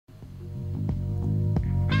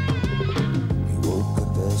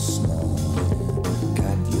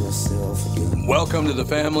Welcome to the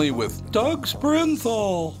family with Doug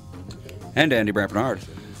Sprinthal. And Andy Brant-Bernard.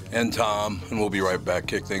 And Tom, and we'll be right back.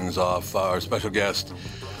 Kick things off. Our special guest,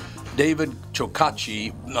 David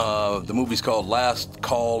Chokachi. The movie's called Last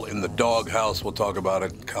Call in the Doghouse. We'll talk about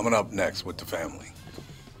it coming up next with the family.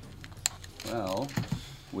 Well,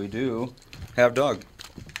 we do have Doug.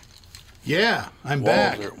 Yeah, I'm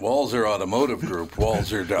back. Walser Automotive Group,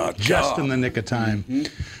 Walser.com. Just in the nick of time.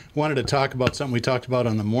 Wanted to talk about something we talked about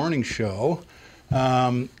on the morning show.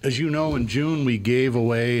 As you know, in June, we gave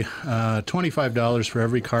away $25 for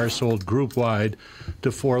every car sold group-wide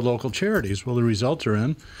to 4 local charities. Well, the results are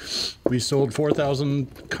in. We sold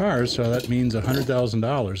 4,000 cars, so that means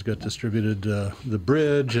 $100,000 got distributed to the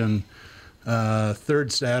bridge. And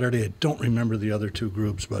third Saturday, I don't remember the other 2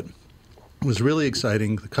 groups, but it was really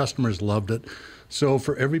exciting. The customers loved it. So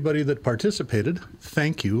for everybody that participated,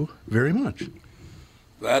 thank you very much.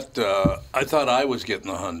 That, I thought I was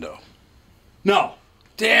getting the hundo. No.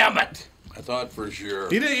 Damn it! I thought for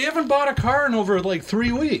sure. You haven't bought a car in over like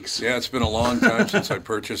 3 weeks. Yeah, it's been a long time since I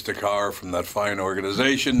purchased a car from that fine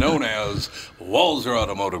organization known as Walser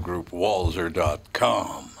Automotive Group,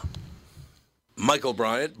 Walser.com. Michael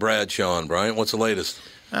Bryant, Bradshaw and Bryant, what's the latest?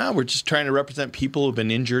 We're just trying to represent people who've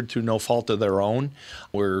been injured through no fault of their own.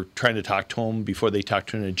 We're trying to talk to them before they talk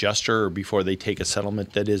to an adjuster or before they take a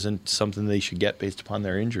settlement that isn't something they should get based upon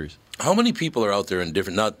their injuries. How many people are out there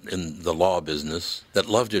not in the law business, that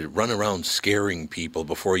love to run around scaring people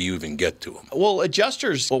before you even get to them? Well,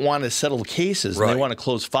 adjusters want to settle cases and they want to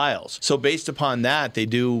close files. So based upon that, they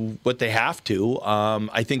do what they have to.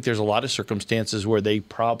 I think there's a lot of circumstances where they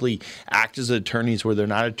probably act as attorneys where they're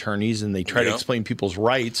not attorneys and they try to explain people's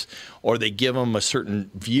rights, or they give them a certain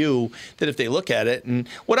view that if they look at it, and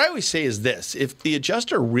what I always say is this: if the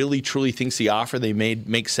adjuster really truly thinks the offer they made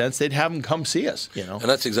makes sense, they'd have them come see us. And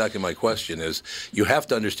that's exactly my question. Is you have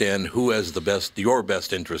to understand who has your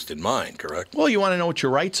best interest in mind, correct? Well, you want to know what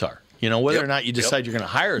your rights are. Whether or not you decide you're going to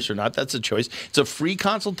hire us or not, that's a choice. It's a free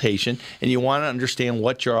consultation, and you want to understand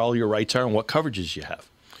what all your rights are and what coverages you have.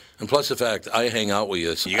 And plus the fact I hang out with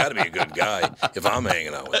you, so you got to be a good guy if I'm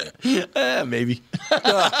hanging out with you. Maybe.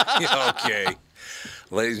 Okay.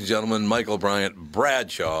 Ladies and gentlemen, Michael Bryant,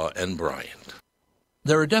 Bradshaw and Bryant.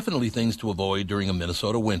 There are definitely things to avoid during a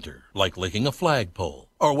Minnesota winter, like licking a flagpole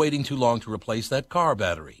or waiting too long to replace that car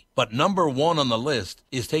battery. But number 1 on the list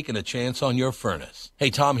is taking a chance on your furnace.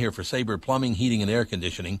 Hey, Tom here for Sabre Plumbing, Heating, and Air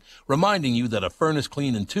Conditioning, reminding you that a furnace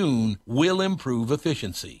clean and tune will improve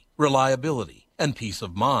efficiency, reliability, and peace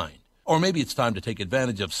of mind. Or maybe it's time to take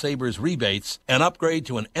advantage of Sabre's rebates and upgrade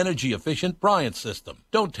to an energy-efficient Bryant system.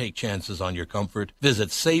 Don't take chances on your comfort. Visit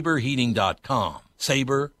SaberHeating.com.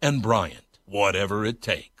 Sabre and Bryant, whatever it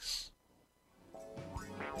takes.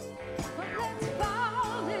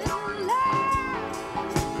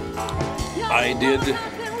 I did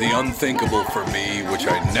the unthinkable for me, which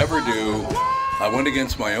I never do. I went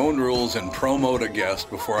against my own rules and promoted a guest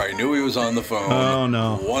before I knew he was on the phone. Oh,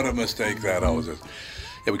 no. What a mistake that was.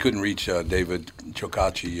 Yeah, we couldn't reach David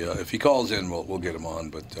Chokachi. If he calls in, we'll get him on.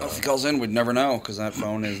 But if he calls in, we'd never know, because that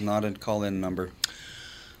phone is not a call-in number.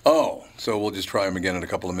 Oh, so we'll just try him again in a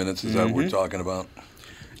couple of minutes. Is that what we're talking about?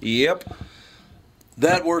 Yep.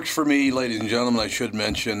 That works for me, ladies and gentlemen. I should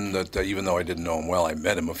mention that even though I didn't know him well, I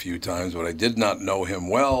met him a few times, but I did not know him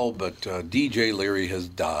well. But DJ Leary has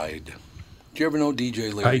died. Do you ever know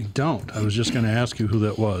DJ Leary? I don't. I was just going to ask you who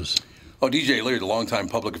that was. Oh, DJ Leary, the longtime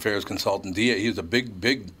public affairs consultant. He was a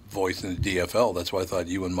big voice in the DFL. That's why I thought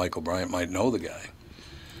you and Michael Bryant might know the guy.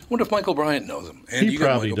 I wonder if Michael Bryant knows him. He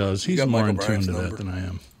probably does. He's more in tune to that than I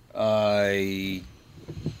am. I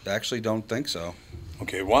actually don't think so.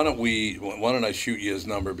 Okay, why don't I shoot you his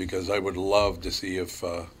number, because I would love to see if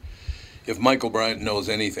Michael Bryant knows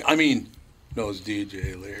anything. I mean, knows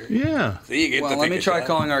DJ Leary. Yeah. See, let me try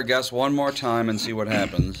calling our guest one more time and see what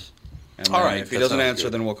happens. And all right. If he doesn't answer,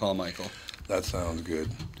 then we'll call Michael. That sounds good.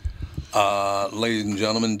 Ladies and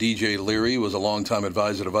gentlemen, DJ Leary was a longtime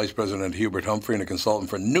advisor to Vice President Hubert Humphrey and a consultant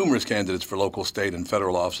for numerous candidates for local, state, and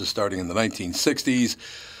federal offices starting in the 1960s.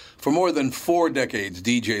 For more than 4 decades,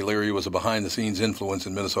 DJ Leary was a behind-the-scenes influence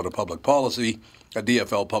in Minnesota public policy, a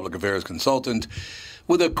DFL public affairs consultant,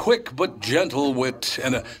 with a quick but gentle wit.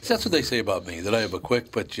 And that's what they say about me, that I have a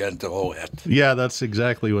quick but gentle wit. Yeah, that's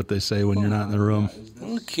exactly what they say when you're not in the room.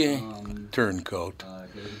 Okay. Turncoat.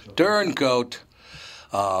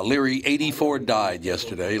 Leary, 84, died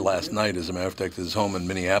yesterday, last night, as a matter of fact, at his home in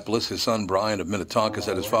Minneapolis. His son, Brian, of Minnetonka,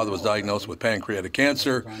 said his father was diagnosed with pancreatic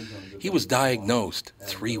cancer. He was diagnosed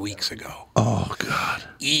 3 weeks ago. Oh, God.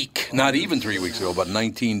 Eek. Not even 3 weeks ago, but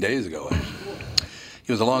 19 days ago, actually.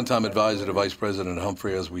 He was a longtime advisor to Vice President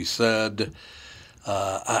Humphrey, as we said.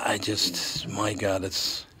 I just, my God,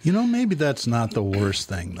 it's... Maybe that's not the worst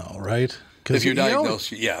thing, though, right? If you're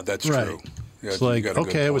diagnosed, that's right. true. Yeah, it's like,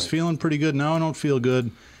 okay, I was feeling pretty good. Now I don't feel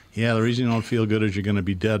good. Yeah, the reason you don't feel good is you're going to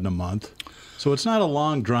be dead in a month. So it's not a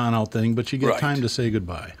long, drawn-out thing, but you get time to say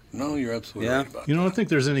goodbye. No, you're absolutely right about that. I don't think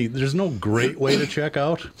there's no great way to check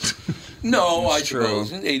out. No, I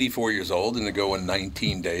suppose. 84 years old and to go in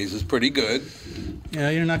 19 days is pretty good.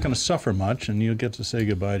 Yeah, you're not going to suffer much, and you'll get to say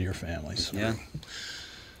goodbye to your families. Yeah.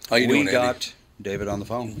 How you doing, We got David on the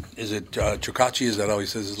phone. Is it Chokachi? Is that how he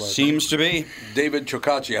says his last name? Seems to be. David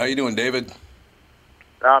Chokachi. How you doing, David?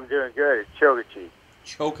 I'm doing good. It's Chokachi.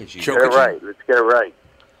 Chokachi. Get it right. Let's get it right.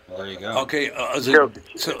 There you go. Okay. Is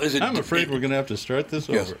it? I'm afraid we're going to have to start this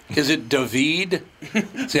over. Is it David?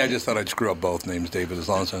 See, I just thought I'd screw up both names, David, as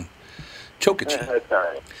long as I'm Chokachi. That's all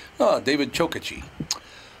right. Oh, David Chokachi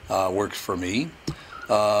works for me.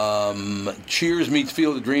 Cheers meets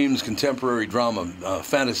Field of Dreams contemporary drama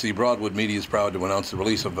fantasy. Broadwood Media is proud to announce the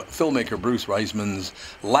release of filmmaker Bruce Reisman's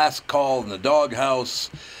Last Call in the Doghouse.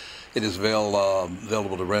 It is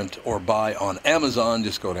available to rent or buy on Amazon.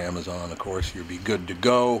 Just go to Amazon, of course. You'll be good to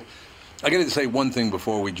go. I got to say one thing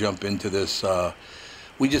before we jump into this.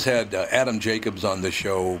 We just had Adam Jacobs on this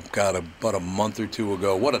show, about a month or two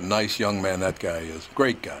ago. What a nice young man that guy is.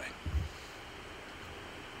 Great guy.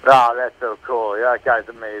 Oh, that's so cool. Yeah, that guy's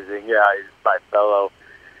amazing. Yeah, he's my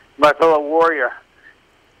fellow warrior.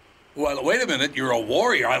 Well, wait a minute. You're a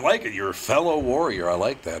warrior. I like it. You're a fellow warrior. I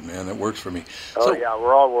like that, man. That works for me. Oh, yeah,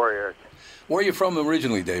 we're all warriors. Where are you from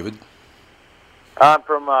originally, David? I'm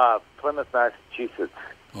from Plymouth, Massachusetts.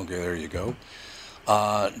 Okay, there you go.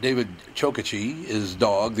 David Chokachi is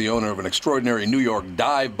Dog, the owner of an extraordinary New York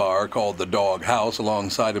dive bar called the Dog House.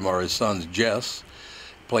 Alongside him are his sons, Jess,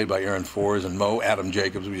 played by Aaron Forbes, and Mo. Adam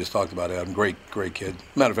Jacobs, we just talked about Adam. Great kid.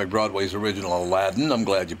 Matter of fact, Broadway's original Aladdin. I'm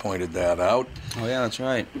glad you pointed that out. Oh, yeah, that's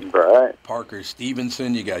right. Right. Parker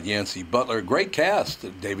Stevenson, you got Yancey Butler. Great cast.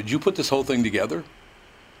 David, you put this whole thing together?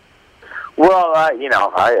 Well, I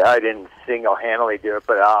didn't single-handedly do it,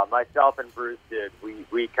 but myself and Bruce did.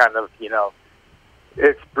 We kind of,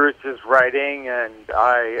 it's Bruce's writing, and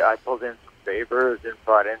I pulled in some favors and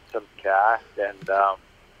brought in some cast, and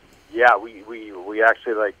yeah, we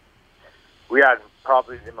actually we had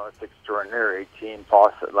probably the most extraordinary team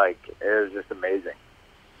possible. It was just amazing.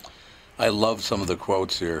 I love some of the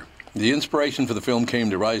quotes here. The inspiration for the film came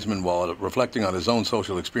to Reisman while reflecting on his own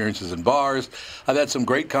social experiences in bars. I've had some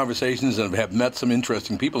great conversations and have met some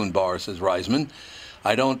interesting people in bars, says Reisman.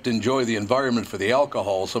 I don't enjoy the environment for the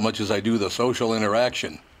alcohol so much as I do the social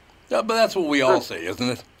interaction. But that's what we all say, isn't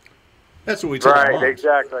it? That's what we tell Right,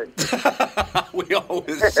 exactly. We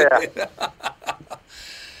always say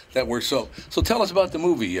that works. So tell us about the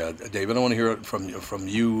movie, David. I want to hear it from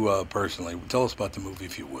you personally. Tell us about the movie,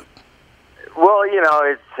 if you would. Well,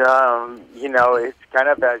 it's kind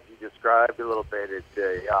of as you described a little bit.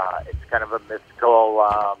 It's kind of a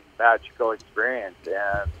mystical, magical experience,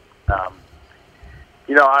 and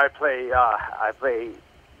I play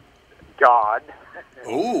God.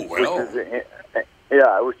 Oh well.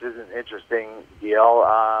 Which is an interesting deal.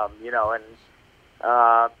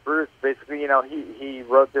 And Bruce basically, he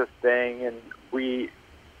wrote this thing, and we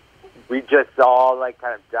just all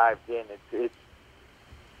kind of dived in.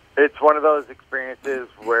 It's one of those experiences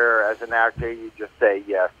where, as an actor, you just say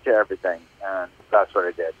yes to everything, and that's what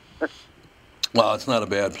I did. Well, it's not a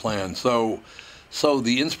bad plan. So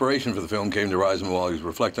the inspiration for the film came to Reisman while he was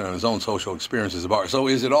reflecting on his own social experiences at bar. So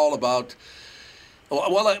is it all about?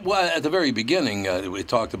 Well, at the very beginning, we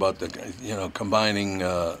talked about combining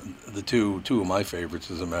the two of my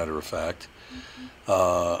favorites, as a matter of fact.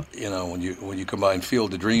 When you combine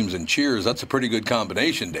Field of Dreams and Cheers, that's a pretty good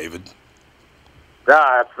combination, David.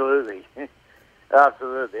 Absolutely.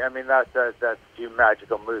 Absolutely. I mean, that's two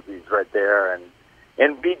magical movies right there.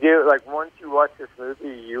 And we do, once you watch this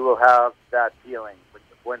movie, you will have that feeling.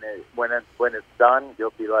 When it's done,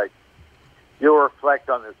 you'll be you'll reflect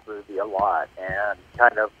on this movie a lot, and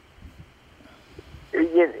kind of,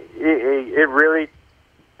 it really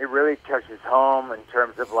touches home in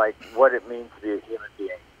terms of what it means to be a human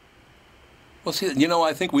being. Well, see,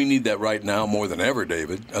 I think we need that right now more than ever,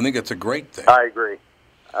 David. I think it's a great thing. I agree.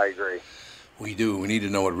 We do. We need to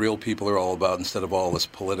know what real people are all about instead of all this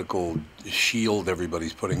political shield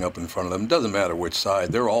everybody's putting up in front of them. It doesn't matter which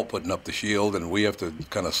side. They're all putting up the shield, and we have to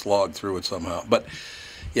kind of slog through it somehow. But,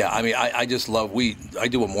 yeah, I mean, I just love, I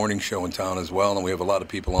do a morning show in town as well, and we have a lot of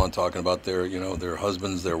people on talking about their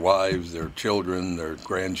husbands, their wives, their children, their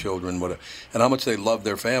grandchildren, whatever, and how much they love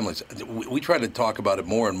their families. We try to talk about it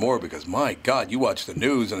more and more because, my God, you watch the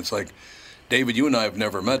news, and it's like, David, you and I have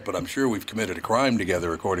never met, but I'm sure we've committed a crime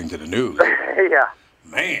together according to the news. Yeah.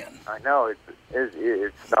 Man. I know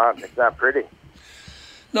it's not pretty.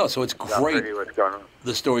 No, so it's great. Not pretty what's going on.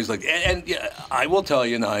 The stories and yeah, I will tell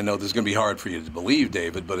you, now I know this is going to be hard for you to believe,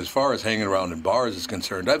 David, but as far as hanging around in bars is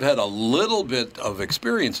concerned, I've had a little bit of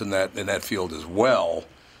experience in that field as well.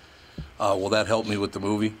 Will that help me with the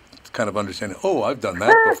movie? Kind of understanding, I've done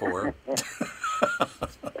that before.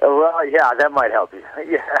 Well, yeah, that might help you.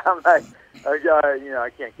 Yeah, I'm not, I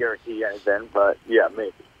can't guarantee anything, but yeah,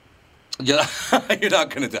 maybe. Yeah, you're not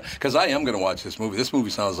going to, because I am going to watch this movie. This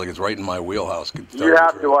movie sounds like it's right in my wheelhouse. You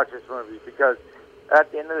have to watch this movie because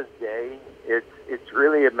at the end of the day, it's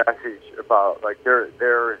really a message about there's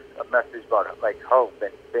a message about hope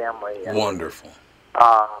and family. And, wonderful.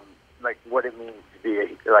 What it means to be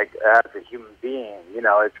as a human being.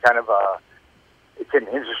 It's kind of it's an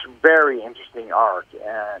very interesting arc,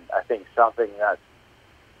 and I think something that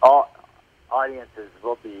all audiences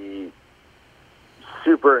will be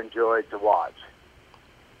super enjoyed to watch.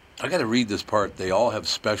 I got to read this part. They all have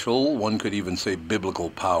special, one could even say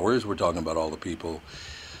biblical powers. We're talking about all the people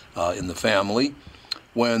in the family.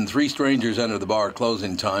 When three strangers enter the bar at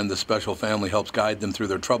closing time, the special family helps guide them through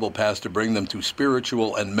their troubled past to bring them to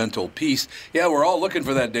spiritual and mental peace. Yeah, we're all looking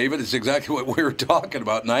for that, David. It's exactly what we were talking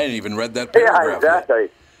about, and I hadn't even read that paragraph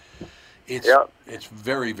yet. It's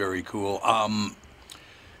very, very cool.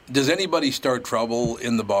 Does anybody start trouble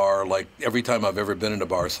in the bar? Like every time I've ever been in a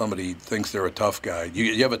bar, somebody thinks they're a tough guy.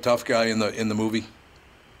 You have a tough guy in the movie?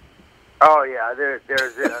 Oh yeah, there's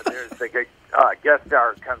a guest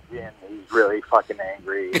star comes in. He's really fucking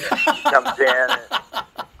angry. He comes in. And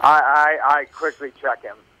I quickly check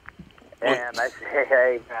him, and I say,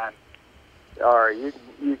 "Hey man, all right,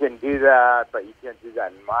 you can do that, but you can't do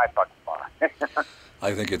that in my fucking bar."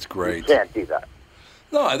 I think it's great. You can't do that.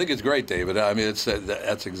 No, I think it's great, David. I mean,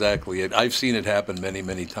 that's exactly it. I've seen it happen many,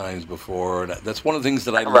 many times before, and that's one of the things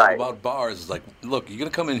that I love about bars. Is like, look, you're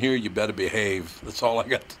gonna come in here, you better behave. That's all I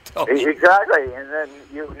got to tell you. Exactly, and then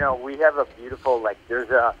we have a beautiful there's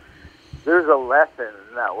a lesson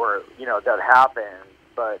that happens,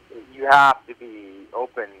 but you have to be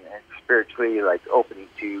open and spiritually open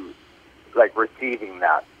to receiving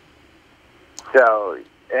that. So,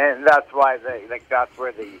 and that's why that's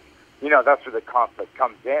where the conflict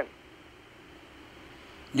comes in.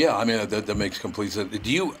 Yeah, I mean that makes complete sense.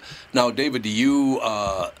 David?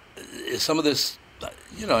 Is some of this?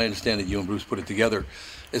 I understand that you and Bruce put it together.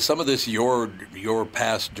 Is some of this your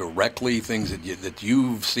past directly, things that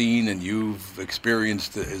you've seen and you've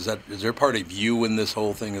experienced? Is there part of you in this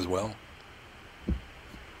whole thing as well?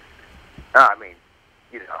 I mean,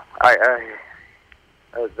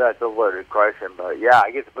 that's a loaded question, but yeah,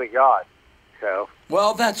 I get to play God. So.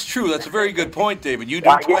 Well, that's true. That's a very good point, David. You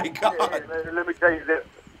do play God. Let me tell you this.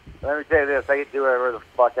 I can do whatever the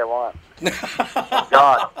fuck I want.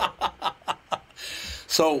 God.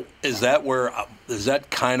 So is that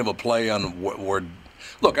kind of a play on where?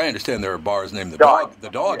 Look, I understand there are bars named the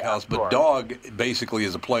Dog House, but Dog basically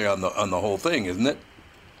is a play on the whole thing, isn't it?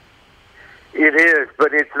 It is,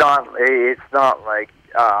 but it's not. It's not like.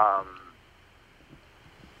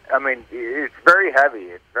 I mean, it's very heavy.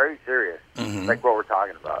 It's very serious, like what we're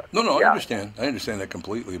talking about. No, I understand. I understand that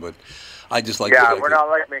completely, but I just like. Yeah, we're not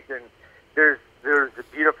making. There's a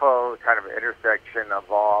beautiful kind of intersection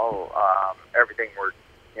of all everything we're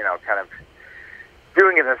kind of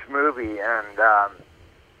doing in this movie, and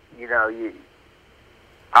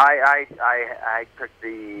I took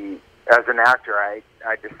as an actor, I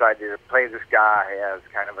decided to play this guy as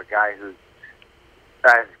kind of a guy who's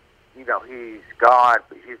he's God,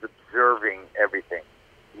 but he's observing everything.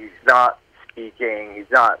 He's not speaking. He's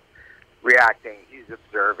not reacting. He's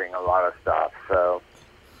observing a lot of stuff. So,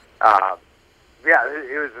 it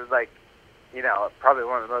was probably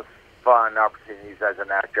one of the most fun opportunities as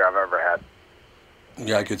an actor I've ever had.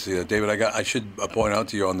 Yeah, I could see that, David. I should point out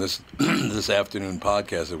to you on this this afternoon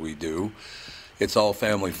podcast that we do. It's all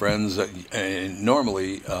family friends, and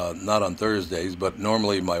normally not on Thursdays, but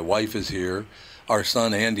normally my wife is here. Our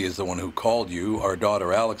son Andy is the one who called you. Our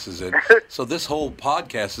daughter Alex is in. So this whole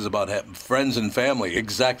podcast is about friends and family,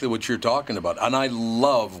 exactly what you're talking about. And I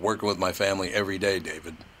love working with my family every day,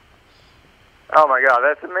 David. Oh, my God,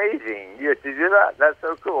 that's amazing. You get to do that? That's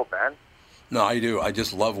so cool, man. No, I do. I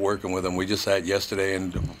just love working with them. We just sat yesterday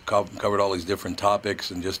and covered all these different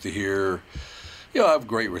topics, and just to hear... I have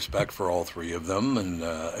great respect for all three of them, and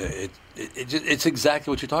it's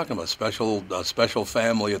exactly what you're talking about. Special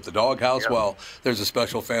family at the Dog House. Yep. Well, there's a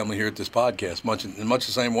special family here at this podcast, in much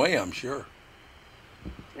the same way, I'm sure.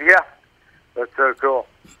 Yeah, that's so cool.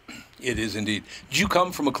 It is indeed. Did you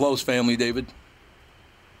come from a close family, David,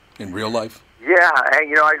 in real life? Yeah,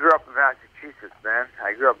 and I grew up in Massachusetts, man.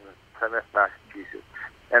 I grew up in I miss Massachusetts.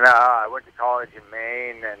 And I went to college in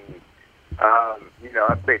Maine, and I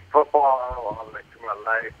played football all the way through my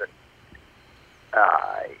life, and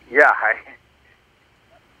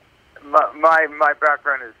my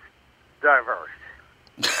background is diverse.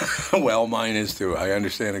 Well, mine is too. I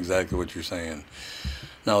understand exactly what you're saying.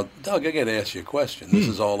 Now, Doug, I got to ask you a question. This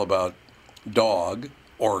is all about dog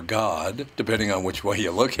or God, depending on which way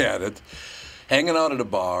you look at it, hanging out at a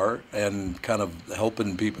bar and kind of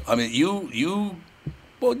helping people. I mean, you're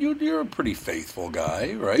a pretty faithful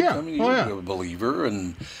guy, right? Yeah. I mean, you're a believer,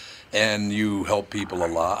 and you help people a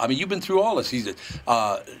lot. I mean, you've been through all this.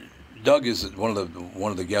 Doug is one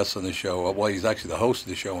of the guests on the show. Well, he's actually the host of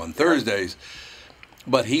the show on Thursdays.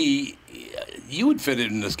 But you would fit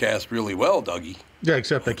in this cast really well, Dougie. Yeah,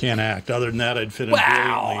 except I can't act. Other than that, I'd fit in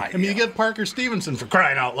brilliantly. I mean, you get Parker Stevenson for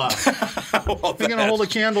crying out loud. Well, you're going to hold a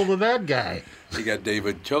candle to that guy. You got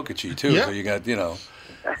David Chokachi, too. Yeah. So you got, you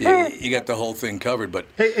got the whole thing covered. But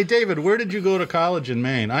Hey, David, where did you go to college in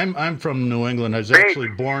Maine? I'm from New England. I was actually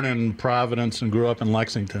born in Providence and grew up in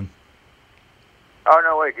Lexington. Oh,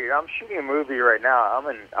 no, wait, dude. I'm shooting a movie right now.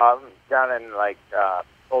 I'm down in,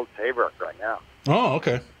 Old Saybrook right now. Oh,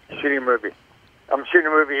 okay. Shooting a movie. I'm shooting a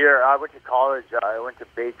movie here. I went to college. I went to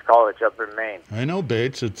Bates College up in Maine. I know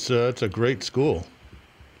Bates. It's a great school.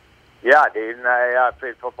 Yeah, dude. And I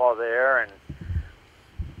played football there, and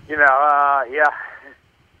yeah.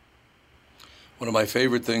 one of my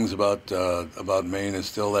favorite things about Maine is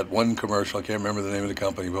still that one commercial. I can't remember the name of the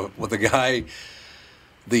company, but with the guy,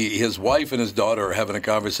 his wife and his daughter are having a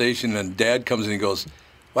conversation, and Dad comes in and goes,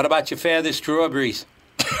 "What about your father's strawberries?"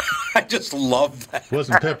 I just love that. It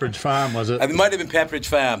wasn't Pepperidge Farm, was it? It might have been Pepperidge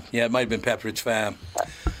Farm. Yeah, it might have been Pepperidge Farm.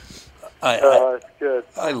 That's good.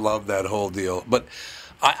 I love that whole deal. But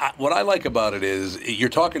what I like about it is you're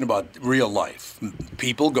talking about real life.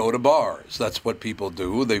 People go to bars. That's what people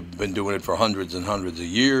do. They've been doing it for hundreds and hundreds of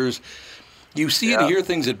years. You see and hear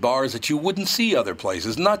things at bars that you wouldn't see other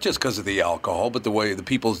places, not just because of the alcohol, but the way the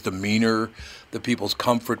people's demeanor, the people's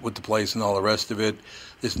comfort with the place and all the rest of it.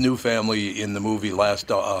 This new family in the movie Last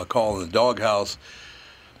Call in the Doghouse,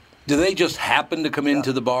 do they just happen to come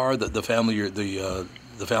into the bar, the family you're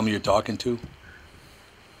talking to?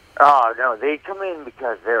 Oh, no, they come in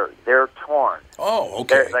because they're torn. Oh,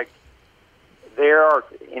 okay. They're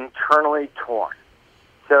internally torn.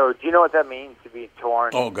 So, do you know what that means to be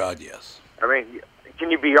torn? Oh, God, yes. I mean,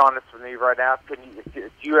 can you be honest with me right now? Do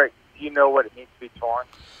you know what it means to be torn?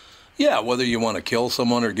 Yeah, whether you want to kill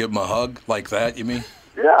someone or give them a hug, like that, you mean?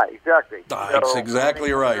 Yeah, exactly. That's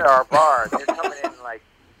exactly right. At our bar, they're coming in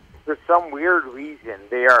for some weird reason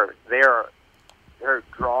they're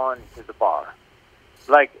drawn to the bar.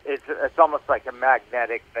 It's almost like a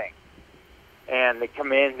magnetic thing. And they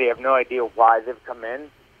come in, they have no idea why they've come in,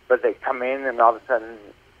 but they come in, and all of a sudden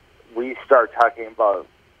we start talking about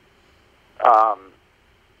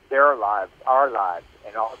their lives, our lives,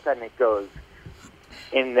 and all of a sudden it goes,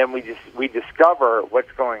 and then we discover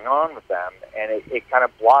what's going on with them, and it kind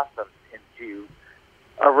of blossoms into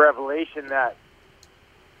a revelation that,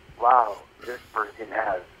 wow, this person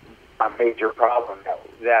has a major problem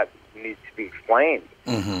that needs to be explained.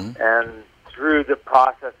 Mm-hmm. And through the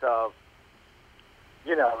process of,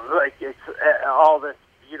 it's all this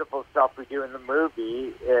beautiful stuff we do in the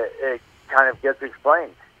movie, it kind of gets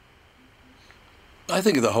explained. I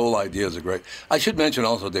think the whole idea is great. I should mention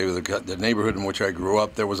also, David, the neighborhood in which I grew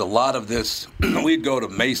up, there was a lot of this. We'd go to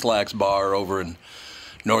Maslack's bar over in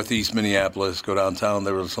northeast Minneapolis, go downtown.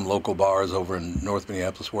 There were some local bars over in North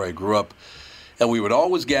Minneapolis where I grew up. And we would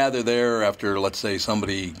always gather there after, let's say,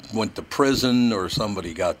 somebody went to prison or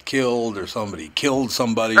somebody got killed or somebody killed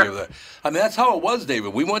somebody. I mean, that's how it was,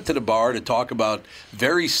 David. We went to the bar to talk about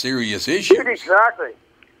very serious issues. Exactly.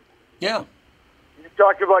 Yeah. You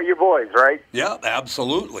talked about your boys, right? Yeah,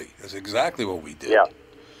 absolutely. That's exactly what we did. Yeah.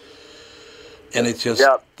 And it's just,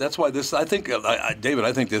 that's why David,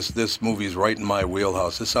 I think this movie is right in my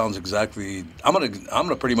wheelhouse. This sounds exactly, I'm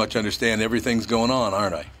gonna pretty much understand everything's going on,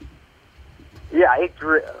 aren't I? Yeah, it's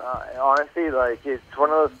honestly, it's one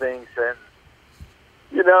of those things, and,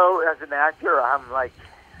 as an actor, I'm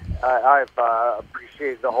I've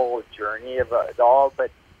appreciated the whole journey of it all, but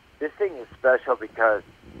this thing is special because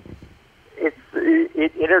it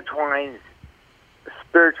intertwines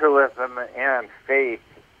spiritualism and faith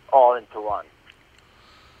all into one.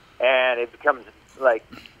 And it becomes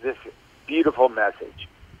this beautiful message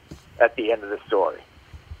at the end of the story.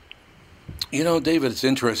 David, it's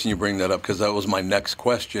interesting you bring that up because that was my next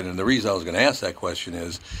question. And the reason I was going to ask that question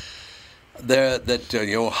is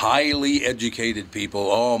highly educated people.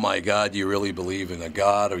 Oh my God, you really believe in a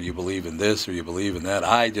God, or you believe in this, or you believe in that?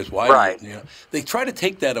 Right. They try to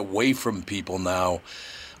take that away from people now.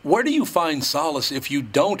 Where do you find solace if you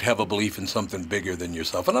don't have a belief in something bigger than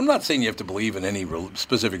yourself? And I'm not saying you have to believe in any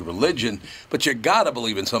specific religion, but you got to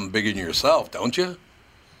believe in something bigger than yourself, don't you?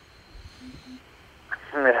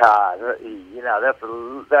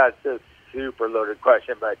 That's a super loaded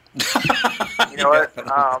question, but you know what?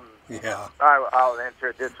 I'll answer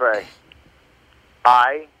it this way.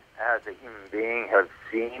 I, as a human being, have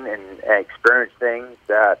seen and experienced things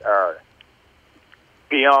that are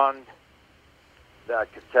beyond the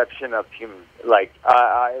conception of human. Like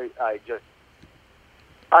I've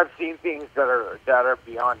seen things that are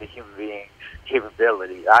beyond a human being's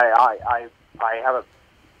capability. I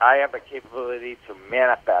have a capability to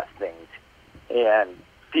manifest things and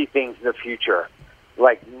see things in the future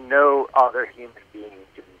like no other human being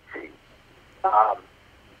can see. I've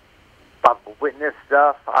witnessed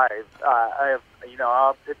stuff. I'm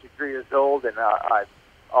 53 years old, and I'm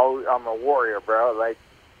a warrior, bro. Like,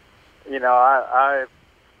 I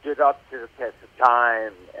stood up to the test of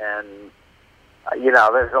time, and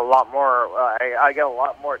there's a lot more. I got a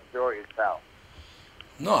lot more stories now.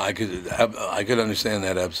 No, I could understand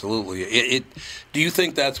that absolutely. Do you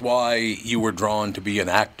think that's why you were drawn to be an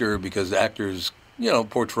actor? Because actors,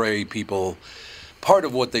 portray people. Part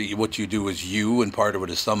of what you do is you, and part of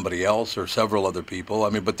it is somebody else or several other people. I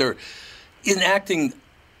mean, but they're in acting.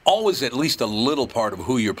 Always at least a little part of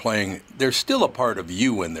who you're playing. There's still a part of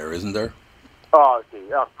you in there, isn't there? Oh,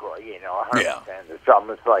 dude, of course, 100%. Yeah. It's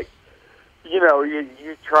almost like, you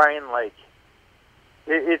try and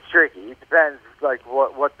it's tricky. It depends, like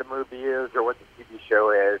what the movie is or what the TV show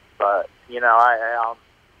is. But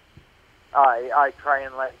I try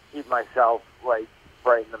and keep myself right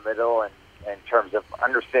in the middle, and in terms of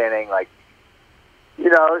understanding, you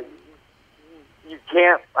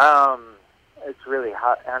can't. It's really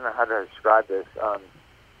hard. I don't know how to describe this.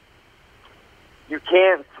 You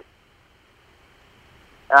can't.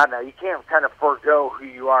 I don't know. You can't kind of forego who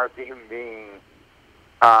you are as a human being.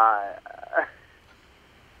 Let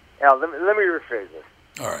me rephrase this.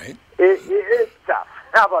 All right. It's tough.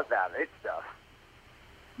 How about that? It's tough.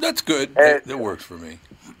 That's good. That works for me.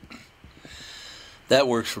 That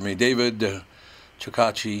works for me. David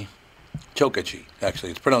Chokachi.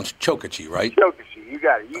 Actually, it's pronounced Chokachi, right? Chokachi. You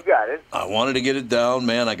got it. I wanted to get it down,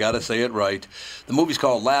 man. I got to say it right. The movie's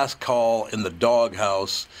called Last Call in the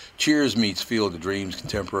Doghouse. Cheers meets Field of Dreams,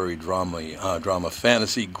 contemporary drama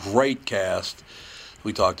fantasy. Great cast.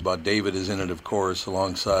 We talked about David is in it, of course,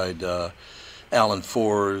 alongside Aaron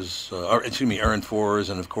Fors,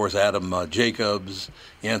 and of course Adam Jacobs.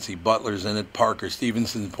 Yancey Butler's in it. Parker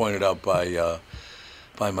Stevenson, pointed out by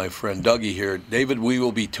my friend Dougie here. David, we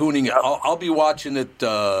will be tuning. I'll be watching it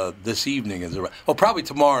this evening. Probably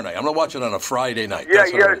tomorrow night. I'm going to watch it on a Friday night. Yeah,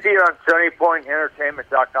 you got to see it on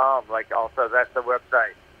SonyPointEntertainment.com. Also, that's the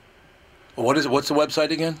website. What's the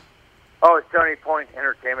website again? Oh, it's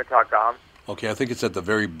SonyPointEntertainment.com. Okay, I think it's at the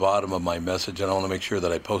very bottom of my message, and I want to make sure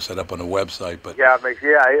that I post that up on the website. But yeah.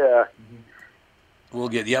 We'll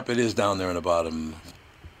get. Yep, it is down there in the bottom.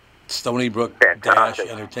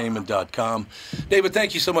 StonyBrook-entertainment.com. David,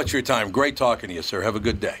 thank you so much for your time. Great talking to you, sir. Have a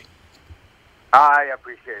good day. I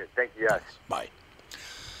appreciate it. Thank you, guys. Bye.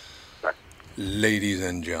 Ladies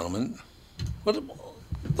and gentlemen,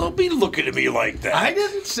 don't be looking at me like that. I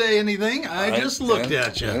didn't say anything. I just looked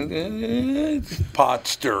at you. Pot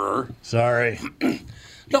stirrer. Sorry.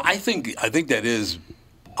 No, I think that is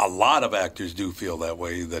a lot of actors do feel that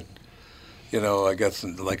way. That I got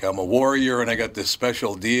I'm a warrior and I got this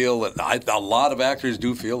special deal. And a lot of actors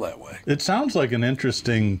do feel that way. It sounds like an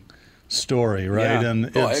interesting story, right? Yeah.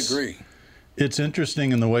 And I agree. It's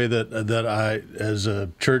interesting in the way that I, as a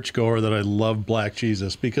churchgoer, that I love Black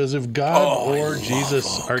Jesus, because if God or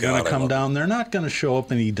Jesus are going to come down, they're not going to show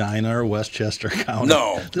up in Edina or Westchester County.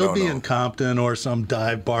 No. They'll be in Compton or some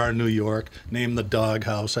dive bar in New York, named the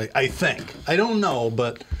Doghouse, I think. I don't know,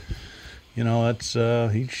 but it's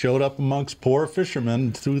he showed up amongst poor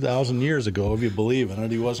fishermen 2,000 years ago, if you believe in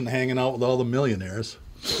it. He wasn't hanging out with all the millionaires.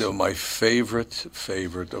 Still, my favorite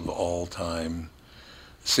of all time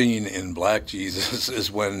scene in Black Jesus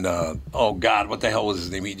is when, what the hell was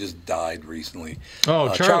his name? He just died recently.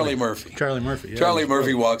 Oh, Charlie Murphy. Charlie Murphy. Yeah, Charlie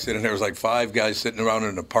Murphy walks in, and there was 5 guys sitting around in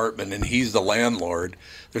an apartment, and he's the landlord.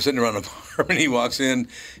 They're sitting around an apartment. He walks in,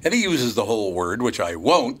 and he uses the whole word, which I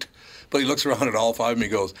won't, but he looks around at all 5 of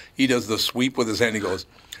them. He does the sweep with his hand. He goes,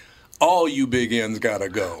 all you big ends got to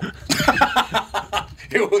go.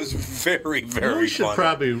 It was very, very we should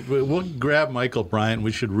funny. We'll grab Michael Bryant.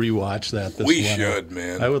 We should rewatch that this We winter. should,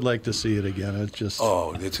 man. I would like to see it again. It's just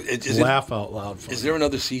laugh out loud funny. Is there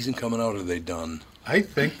another season coming out, or are they done? I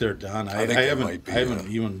think they're done. I haven't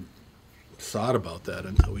even thought about that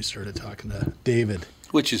until we started talking to David.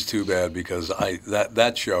 Which is too bad, because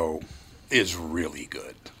that show is really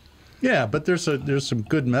good. Yeah, but there's some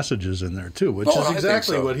good messages in there too, which is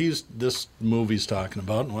exactly what this movie's talking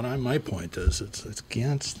about. And what my point is,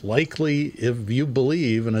 it's likely, if you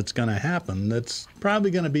believe and it's going to happen, that's probably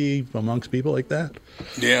going to be amongst people like that.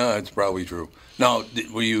 Yeah, it's probably true. Now,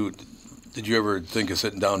 did you ever think of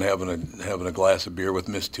sitting down and having a glass of beer with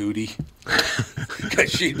Miss Tootie? Because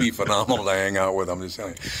she'd be phenomenal to hang out with. I'm just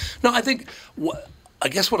telling you. No, I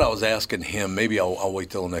guess what I was asking him, maybe I'll wait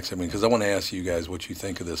till the next time, because I want to ask you guys what you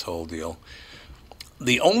think of this whole deal.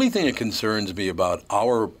 The only thing that concerns me about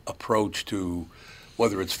our approach to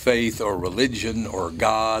whether it's faith or religion or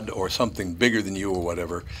God or something bigger than you or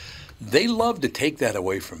whatever, they love to take that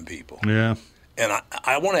away from people. Yeah. And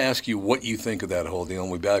I want to ask you what you think of that whole deal. And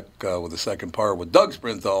we'll be back with the second part with Doug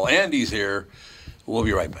Sprinthal. Andy's here. We'll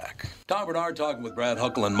be right back. Tom Bernard talking with Brad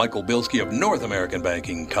Huckle and Michael Bilski of North American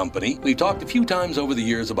Banking Company. We've talked a few times over the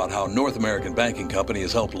years about how North American Banking Company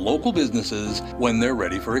has helped local businesses when they're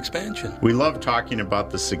ready for expansion. We love talking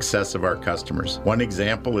about the success of our customers. One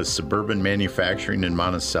example is Suburban Manufacturing in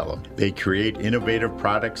Monticello. They create innovative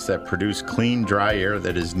products that produce clean, dry air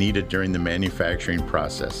that is needed during the manufacturing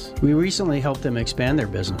process. We recently helped them expand their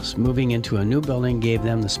business. Moving into a new building gave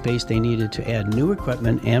them the space they needed to add new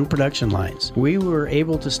equipment and production lines. We were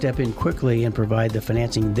able to step in quickly and provide the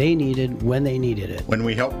financing they needed when they needed it. When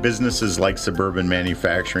we help businesses like Suburban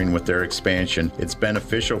Manufacturing with their expansion, it's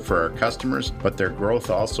beneficial for our customers, but their growth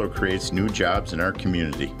also creates new jobs in our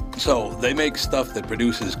community. So they make stuff that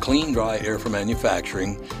produces clean, dry air for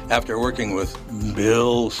manufacturing. After working with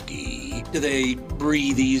Bilski, do they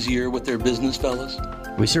breathe easier with their business, fellas?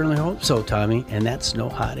 We certainly hope so, Tommy, and that's no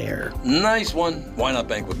hot air. Nice one. Why not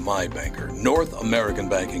bank with my banker? North American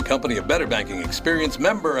Banking Company, a better banking experience,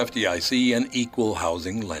 member FDIC, and equal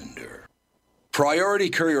housing lender. Priority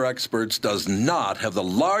Courier Experts does not have the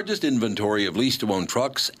largest inventory of lease-to-own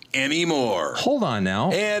trucks anymore. Hold on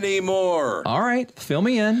now. Anymore. All right, fill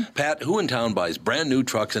me in. Pat, who in town buys brand new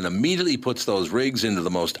trucks and immediately puts those rigs into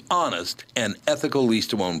the most honest and ethical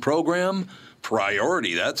lease-to-own program?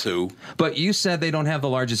 Priority, that's who. But you said they don't have the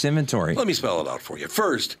largest inventory. Let me spell it out for you.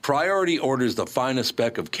 First, Priority orders the finest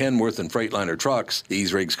spec of Kenworth and Freightliner trucks.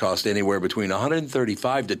 These rigs cost anywhere between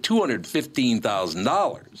 $135,000 to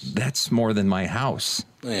 $215,000. That's more than my house.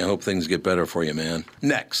 I hope things get better for you, man.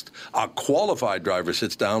 Next, a qualified driver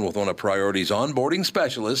sits down with one of Priority's onboarding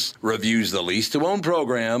specialists, reviews the lease-to-own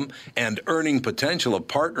program, and earning potential of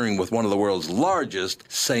partnering with one of the world's largest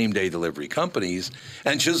same-day delivery companies,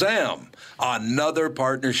 and shazam! Another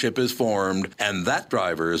partnership is formed, and that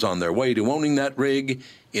driver is on their way to owning that rig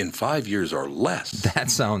in 5 years or less. That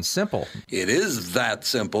sounds simple. It is that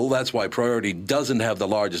simple. That's why Priority doesn't have the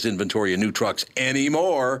largest inventory of new trucks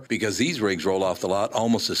anymore, because these rigs roll off the lot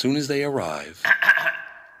almost as soon as they arrive.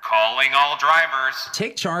 Calling all drivers.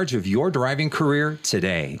 Take charge of your driving career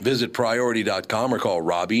today. Visit Priority.com or call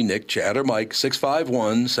Robbie, Nick, Chad, or Mike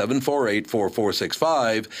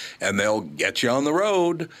 651-748-4465, and they'll get you on the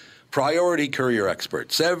road. Priority Courier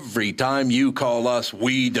Experts. Every time you call us,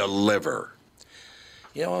 we deliver.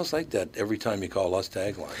 You know, I was like that every time you call us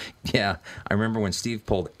tagline. Yeah, I remember when Steve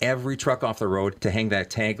pulled every truck off the road to hang that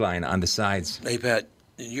tagline on the sides. Hey, Pat,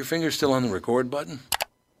 your finger's still on the record button?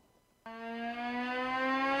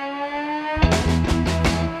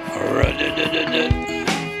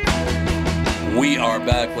 We are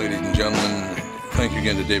back, ladies and gentlemen. Thank you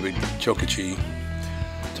again to David Chokachi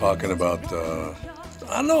talking about, I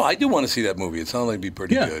don't know, I do want to see that movie. It sounds like it'd be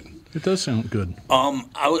pretty good. It does sound good.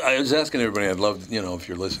 I was asking everybody, I'd love, if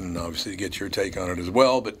you're listening, obviously, to get your take on it as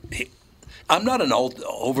well, but I'm not an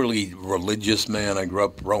overly religious man. I grew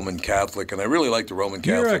up Roman Catholic, and I really like the Roman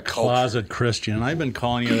Catholic culture. You're a closet Christian. I've been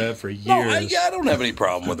calling you that for years. No, I don't have any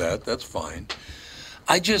problem with that. That's fine.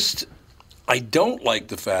 I don't like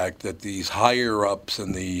the fact that these higher-ups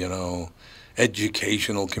in the,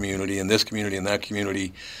 educational community and this community and that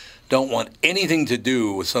community don't want anything to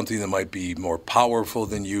do with something that might be more powerful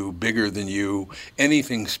than you, bigger than you,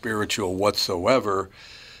 anything spiritual whatsoever.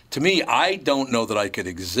 To me, I don't know that I could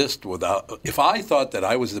exist without. If I thought that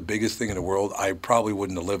I was the biggest thing in the world, I probably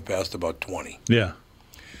wouldn't have lived past about 20. Yeah.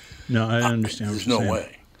 No, I understand There's what you're no saying.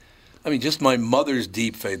 way. I mean, just my mother's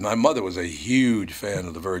deep faith. My mother was a huge fan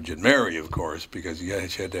of the Virgin Mary, of course, because she had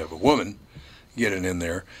to have a woman getting in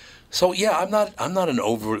there. So yeah, I'm not an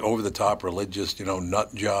over the top religious,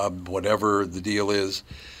 nut job, whatever the deal is.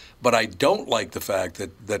 But I don't like the fact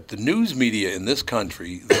that the news media in this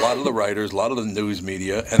country, a lot of the writers, a lot of the news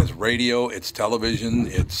media, and it's radio, it's television,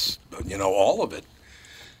 it's all of it.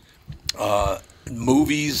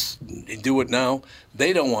 Movies do it now.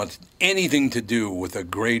 They don't want anything to do with a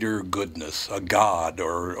greater goodness, a God,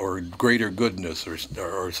 or greater goodness,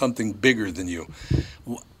 or something bigger than you.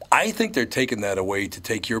 I think they're taking that away to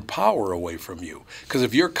take your power away from you. Because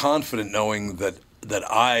if you're confident knowing that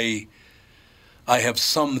I have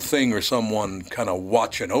something or someone kind of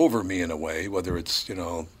watching over me in a way, whether it's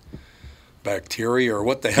bacteria or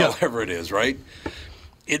what the hell ever it is, right?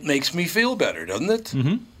 It makes me feel better, doesn't it?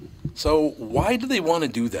 Mm-hmm. So why do they want to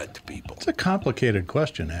do that to people? It's a complicated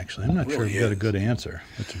question, actually. I'm not sure I've got a good answer.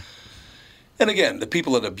 And again, the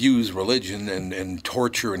people that abuse religion and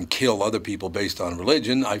torture and kill other people based on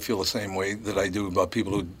religion, I feel the same way that I do about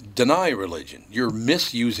people who deny religion. You're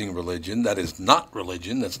misusing religion. That is not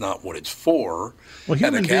religion. That's not what it's for. Well,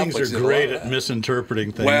 human beings are great at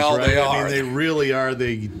misinterpreting things. Well, right? they are. I mean, they really are.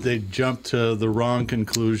 They jump to the wrong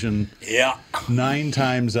conclusion 9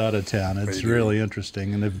 times out of 10. It's really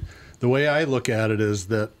interesting. And the way I look at it is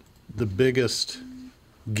that the biggest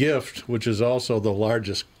gift, which is also the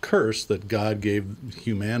largest curse that God gave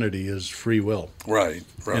humanity, is free will. Right.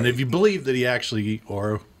 And if you believe that he actually,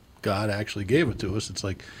 or God actually gave it to us, it's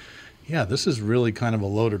like, yeah, this is really kind of a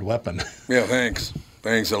loaded weapon. Yeah, thanks.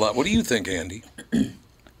 Thanks a lot. What do you think, Andy?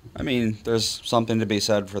 I mean, there's something to be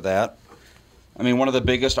said for that. I mean, one of the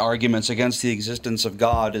biggest arguments against the existence of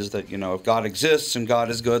God is that, if God exists and God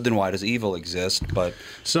is good, then why does evil exist? But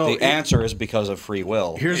the answer is because of free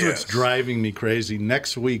will. Here's what's driving me crazy.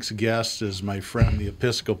 Next week's guest is my friend, the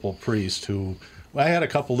Episcopal priest, who I had a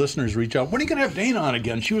couple listeners reach out. When are you going to have Dana on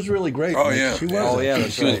again? She was really great. Oh, yeah. She was. Oh, yeah,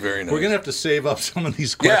 she was very nice. We're going to have to save up some of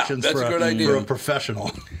these questions that's a good idea. for a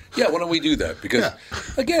professional. Yeah, why don't we do that? Because,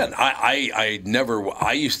 again, I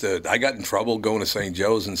got in trouble going to St.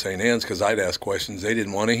 Joe's and St. Anne's because I'd ask questions they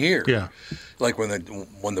didn't want to hear. Yeah. Like when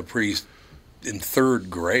the priest in 3rd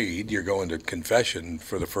grade, you're going to confession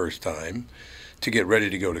for the first time to get ready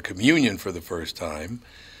to go to communion for the first time.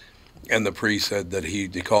 And the priest said that he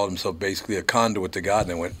called himself basically a conduit to God.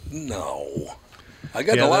 And I went, no. I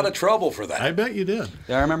got in a lot of trouble for that. I bet you did.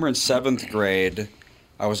 Yeah, I remember in 7th grade,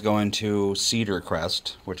 I was going to Cedar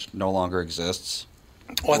Crest, which no longer exists.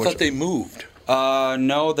 Oh, I thought they moved.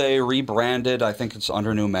 No, they rebranded. I think it's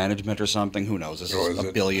under new management or something. Who knows? This is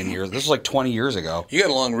a billion years. This was like 20 years ago. You got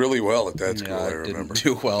along really well at that school, I didn't remember.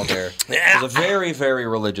 do well there. It was a very, very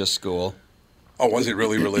religious school. Oh, was it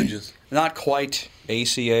really religious? Not quite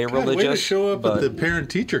ACA religious. Way to show up at the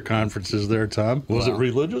parent-teacher conferences there, Tom. Was it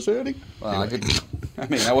religious, Andy? Well,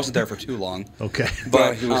 I wasn't there for too long. Okay.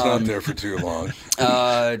 But he was not there for too long.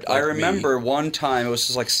 I remember one time, it was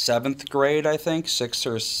just like 7th grade, I think, 6th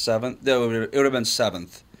or 7th. No, it would have been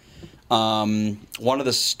 7th. One of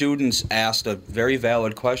the students asked a very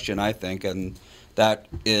valid question, I think, and that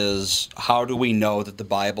is, how do we know that the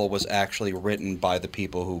Bible was actually written by the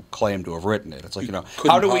people who claim to have written it? It's like,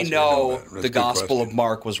 how do we know the Gospel of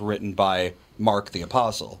Mark was written by Mark the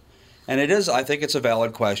Apostle? And I think it's a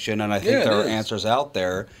valid question, and I think there are answers out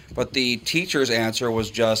there. But the teacher's answer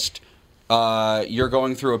was just, you're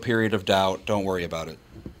going through a period of doubt, don't worry about it.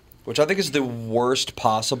 Which I think is the worst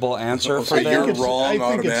possible answer for them. You're wrong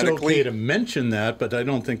I think it's automatically. okay to mention that, but I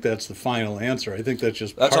don't think that's the final answer. I think that's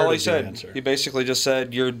just That's part all he of said. the answer. He basically just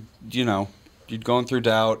said, you're going through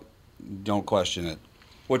doubt, don't question it.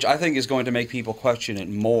 Which I think is going to make people question it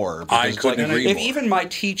more. I couldn't agree if more. even my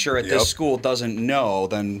teacher at this school doesn't know,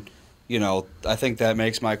 then I think that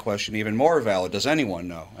makes my question even more valid. Does anyone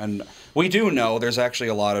know? And we do know there's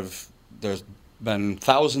been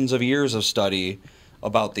thousands of years of study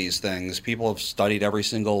about these things. People have studied every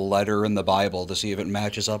single letter in the Bible to see if it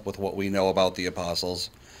matches up with what we know about the apostles.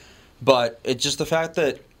 But it's just the fact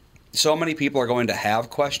that so many people are going to have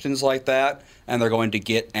questions like that, and they're going to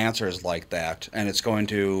get answers like that, and it's going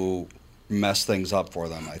to mess things up for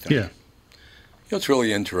them, I think. Yeah. It's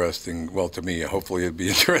really interesting. Well, to me, hopefully it'd be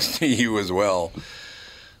interesting to you as well.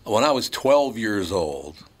 When I was 12 years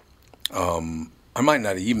old, I might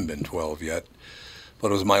not have even been 12 yet, but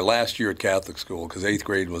it was my last year at Catholic school, because 8th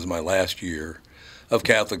grade was my last year of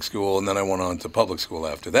Catholic school, and then I went on to public school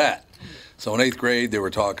after that. So in 8th grade, they were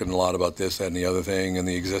talking a lot about this, that, and the other thing, and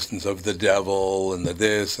the existence of the devil, and the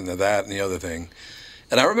this, and the that, and the other thing.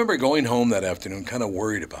 And I remember going home that afternoon kind of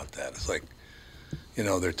worried about that. It's like,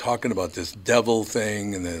 they're talking about this devil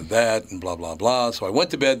thing, and that, and blah, blah, blah. So I went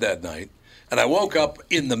to bed that night, and I woke up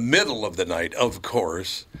in the middle of the night, of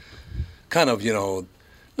course, kind of,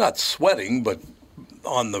 not sweating, but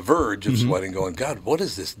on the verge of sweating, going, God, what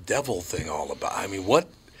is this devil thing all about? I mean,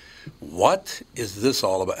 what is this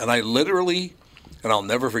all about? And I literally, and I'll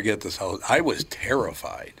never forget this, how I was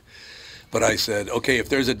terrified. But I said, okay, if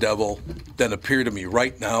there's a devil, then appear to me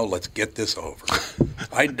right now. Let's get this over.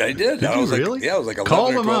 I did. Did I was you really? I was like 11 Call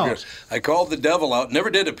or 12 him out. years. I called the devil out. Never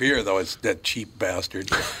did appear, though. It's that cheap bastard,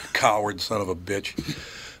 coward son of a bitch.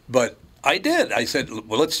 But I did. I said,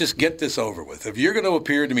 well, let's just get this over with. If you're going to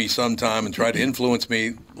appear to me sometime and try to influence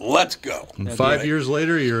me, let's go. And 5 years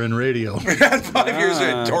later, you're in radio. 5 years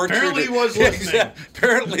in torture. Apparently he was listening.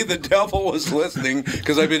 Apparently the devil was listening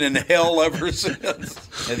because I've been in hell ever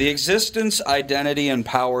since. Yeah, the existence, identity, and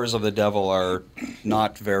powers of the devil are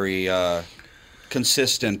not very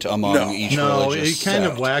consistent among each religious No, he kind sect.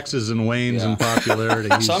 of waxes and wanes in popularity.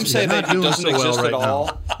 Some say that he doesn't exist at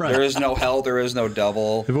all. Right. There is no hell, there is no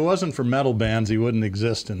devil. If it wasn't for metal bands, he wouldn't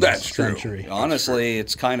exist in this century. Honestly,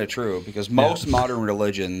 it's kind of true because most modern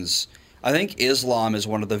religions, I think Islam is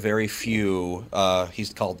one of the very few,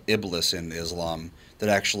 he's called Iblis in Islam, that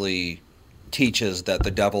actually teaches that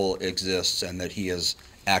the devil exists and that he is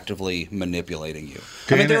actively manipulating you.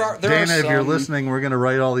 Dana, there are if you're some- listening, we're going to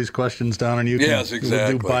write all these questions down, and Yes,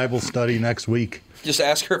 exactly. we'll do Bible study next week. Just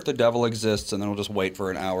ask her if the devil exists, and then we'll just wait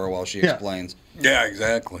for an hour while she explains. Yeah,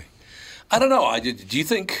 exactly. I don't know. Do you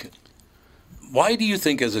think? Why do you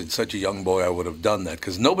think, as such a young boy, I would have done that?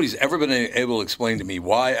 Because nobody's ever been able to explain to me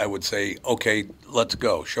why I would say, "Okay, let's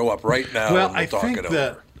go. Show up right now, Well, and we'll I talk think it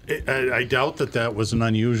that over." I doubt that was an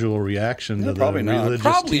unusual reaction to the probably not. religious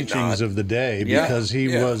Probably teachings not. of the day, Yeah, because he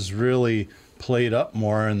was really played up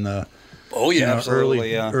more in the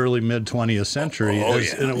early mid 20th century,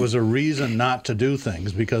 and it was a reason not to do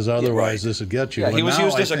things because otherwise this would get you. Yeah, But he was now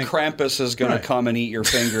used I as a think Krampus is going to come and eat your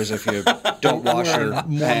fingers if you don't wash your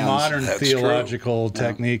more hands. modern theological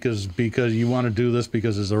technique is because you want to do this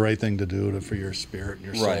because it's the right thing to do for your spirit and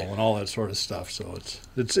your soul and all that sort of stuff. So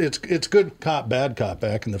it's good cop, bad cop.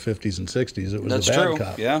 Back in the 50s and 60s, it was a bad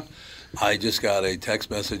cop. Yeah. I just got a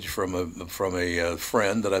text message from a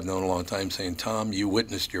friend that I've known a long time saying, "Tom, you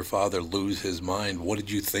witnessed your father lose his mind. What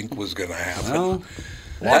did you think was going to happen?" Well,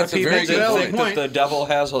 a lot of people very did good think that the devil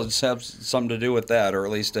has something to do with that, or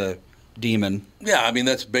at least a demon. Yeah, I mean,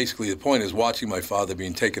 that's basically the point, is watching my father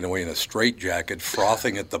being taken away in a straitjacket,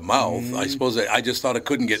 frothing at the mouth. I suppose I just thought it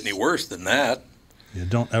couldn't get any worse than that. You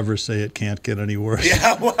don't ever say it can't get any worse.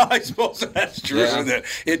 Yeah, well, I suppose that's true. Yeah. That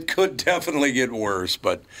it could definitely get worse.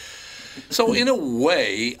 But so in a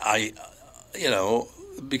way,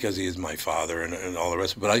 because he is my father and all the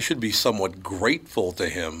rest, but I should be somewhat grateful to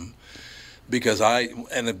him because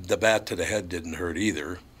and the bat to the head didn't hurt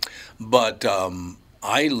either. But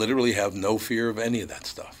I literally have no fear of any of that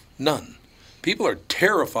stuff. None. People are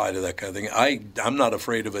terrified of that kind of thing. I'm not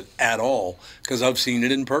afraid of it at all because I've seen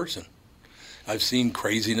it in person. I've seen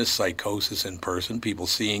craziness, psychosis in person, people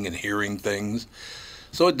seeing and hearing things.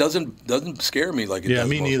 So it doesn't scare me like it does Yeah,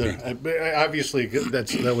 me most neither. people. Obviously,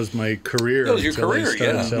 that was my career. That was your until I career,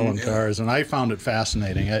 started yeah. selling cars, and I found it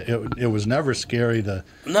fascinating. It was never scary to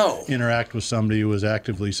interact with somebody who was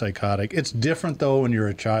actively psychotic. It's different though when you're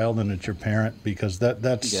a child and it's your parent, because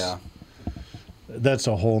that's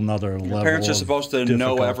a whole nother level. Parents are supposed to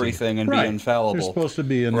know everything and be infallible. They're supposed to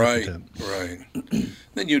be omnipotent. Right.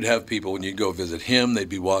 Then you'd have people, when you'd go visit him, they'd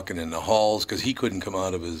be walking in the halls because he couldn't come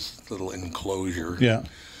out of his little enclosure. Yeah.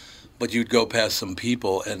 But you'd go past some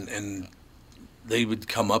people, and they would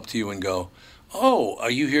come up to you and go, "Oh,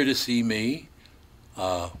 are you here to see me?"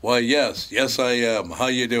 Why, yes, I am. How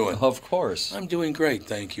you doing? Of course. I'm doing great,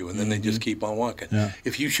 thank you. And then they just keep on walking. Yeah.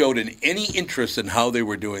 If you showed any interest in how they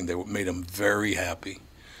were doing, they made them very happy.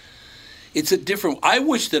 It's a different. I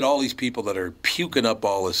wish that all these people that are puking up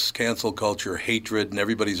all this cancel culture hatred and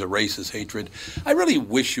everybody's a racist hatred, I really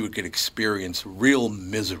wish you could experience real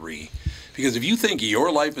misery. Because if you think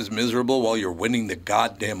your life is miserable while you're winning the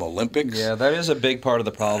goddamn Olympics. Yeah, that is a big part of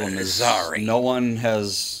the problem. Sorry. No one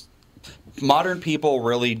has. Modern people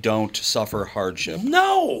really don't suffer hardship.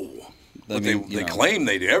 No. But mean, they claim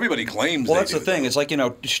they do. Everybody claims they do. Well, that's the thing. It's like,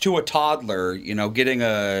 to a toddler, getting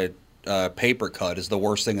a paper cut is the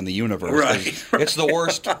worst thing in the universe. Right. It's the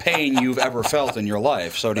worst pain you've ever felt in your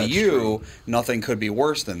life. So to you, nothing could be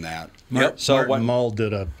worse than that. So Martin Mull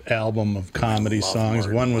did an album of comedy songs.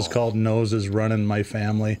 One was called Noses Running My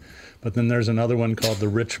Family. But then there's another one called The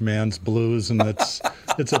Rich Man's Blues, and it's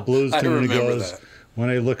a blues tune that goes, "When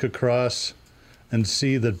I look across and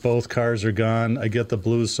see that both cars are gone, I get the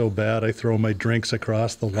blues so bad I throw my drinks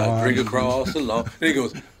across the lawn." I drink across the lawn. And he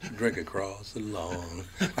goes, "Drink across the lawn."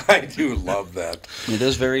 I do love that. It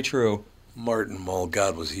is very true. Martin Mull,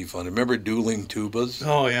 God, was he funny. Remember Dueling Tubas?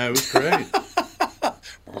 Oh, yeah, it was great.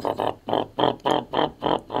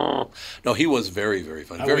 No, he was very, very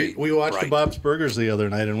funny. We watched bright. the Bob's Burgers the other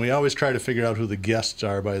night, and we always try to figure out who the guests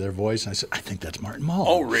are by their voice. And I said, I think that's Martin Mull.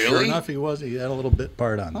 Oh, really? Sure enough, he was. He had a little bit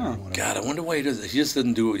part on there. God, I wonder why he does. He just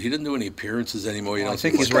didn't do. He didn't do any appearances anymore. You know, I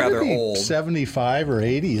think he's rather old. 75 or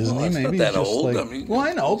 80, isn't he? Maybe not that he's just old. like. I mean, well,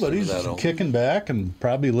 I know, but he's that old. kicking back and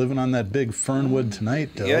probably living on that big Fernwood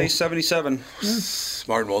tonight. Though. Yeah, he's 77.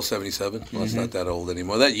 Martin Mull, 77. Well, it's not that old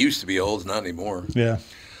anymore. That used to be old. It's not anymore. Yeah.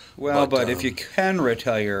 Well, but if you can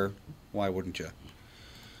retire, why wouldn't you?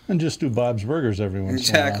 And just do Bob's Burgers every once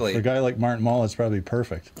in a while. Exactly. For a guy like Martin Mull, it's probably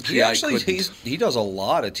perfect. He does a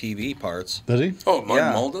lot of TV parts. Does he? Oh,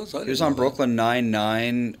 Martin Mull does? He was on Brooklyn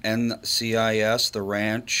Nine-Nine, NCIS, The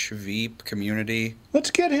Ranch, Veep, Community.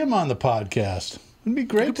 Let's get him on the podcast. It'd be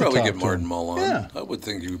great You could to probably talk get to Martin him. Mull on. Yeah. I would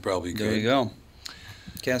think you probably could. There you go.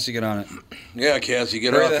 Cassie, get on it. Yeah, Cassie,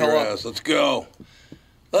 get Hurry off the your hell up. ass. Let's go.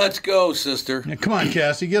 Let's go, sister. Yeah, come on,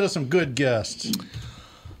 Cassie, get us some good guests.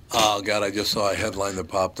 Oh, God, I just saw a headline that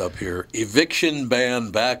popped up here. Eviction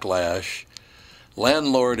ban backlash.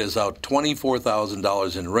 Landlord is out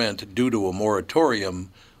 $24,000 in rent due to a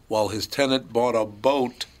moratorium while his tenant bought a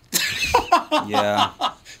boat. Yeah.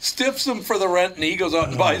 Stiffs him for the rent, and he goes out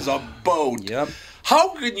and buys a boat. Yep. How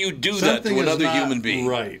can you do that to another human being?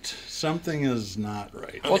 Right. Something is not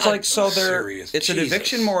right. Well, it's like, so serious. it's an Jesus.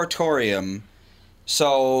 eviction moratorium,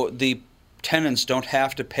 so the tenants don't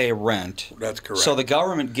have to pay rent. That's correct. So the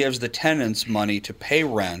government gives the tenants money to pay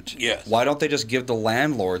rent. Yes. Why don't they just give the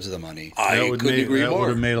landlords the money? I couldn't agree That more. would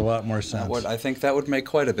have made a lot more sense. I think that would make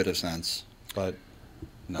quite a bit of sense. But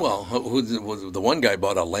no. Well, the one guy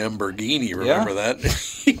bought a Lamborghini, remember that?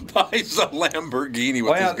 He buys a Lamborghini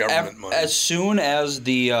with his government money. As soon as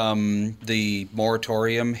the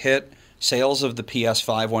moratorium hit, sales of the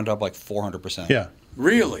PS5 went up like 400%. Yeah.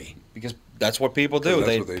 Really? Because that's what people do.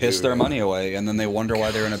 They piss their money away, and then they wonder why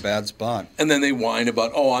they're in a bad spot. And then they whine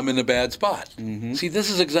about, oh, I'm in a bad spot. Mm-hmm. See, this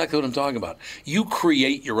is exactly what I'm talking about. You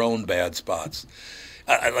create your own bad spots.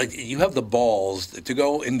 Like you have the balls to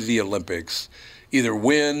go into the Olympics, either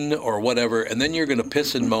win or whatever, and then you're going to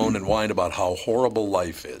piss and moan and whine about how horrible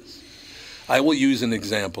life is. I will use an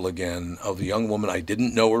example again of a young woman. I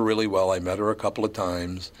didn't know her really well. I met her a couple of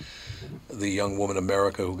times. The young woman,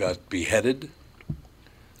 America, who got beheaded.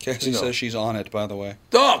 Cassie says she's on it, by the way.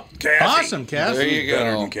 Oh, Cassie. Awesome, Cassie. There you go.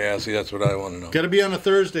 Better than Cassie. That's what I want to know. Got to be on a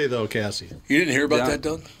Thursday, though, Cassie. You didn't hear about that,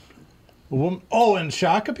 Doug? Oh, in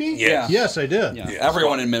Shakopee? Yes. Yes, I did. Yeah.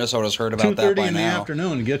 Everyone in Minnesota's heard about that 2:30 by in the now.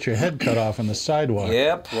 afternoon, get your head cut off on the sidewalk.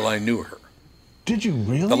 Yep. Well, I knew her. Did you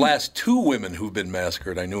really? The last two women who've been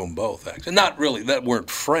massacred, I knew them both, actually. Not really, that weren't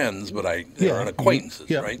friends, but they were acquaintances,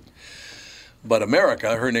 right? But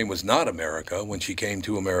America, her name was not America when she came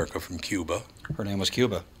to America from Cuba. Her name was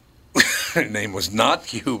Cuba. Her name was not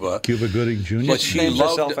Cuba. Cuba Gooding Jr. But she named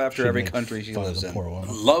loved herself after every country she lives in.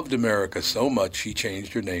 Loved America so much she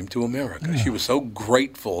changed her name to America. Yeah. She was so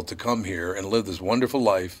grateful to come here and live this wonderful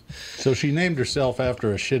life. So she named herself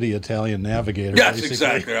after a shitty Italian navigator. That's basically.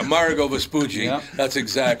 exactly right. Amerigo Vespucci. Yeah. That's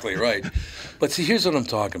exactly right. But see, here's what I'm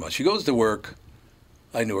talking about. She goes to work.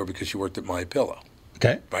 I knew her because she worked at My Pillow.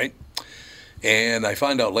 Okay. Right? And I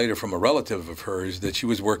find out later from a relative of hers that she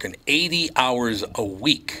was working 80 hours a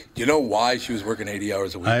week. Do you know why she was working 80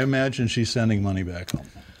 hours a week? I imagine she's sending money back home.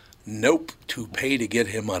 Nope, to pay to get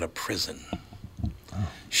him out of prison. Oh.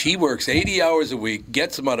 She works 80 hours a week,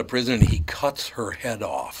 gets him out of prison, and he cuts her head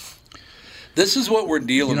off. This is what we're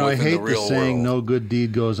dealing with in the real world. I hate the saying, no good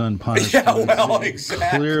deed goes unpunished. Yeah, well,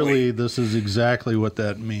 exactly. Clearly, this is exactly what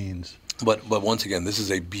that means. But once again, this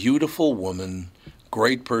is a beautiful woman,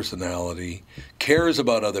 great personality, cares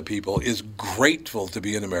about other people, is grateful to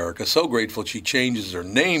be in America, so grateful she changes her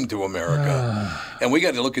name to America. And we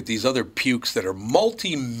got to look at these other pukes that are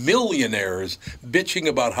multi-millionaires bitching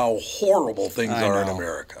about how horrible things are in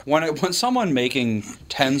America. When someone making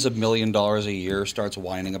tens of $millions a year starts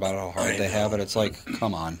whining about how hard they have it, it's like,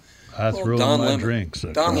 come on. I threw my drinks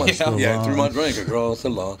across the lawn. Yeah, I threw my drink across the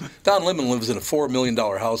lawn. Don Lemon lives in a $4 million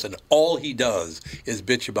house, and all he does is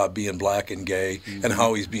bitch about being black and gay and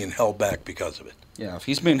how he's being held back because of it. Yeah, if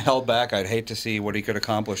he's being held back, I'd hate to see what he could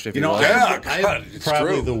accomplish if he was. I'm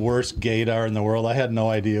probably the worst gaydar in the world. I had no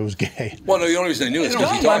idea it was gay. Well, no, the only reason I knew is because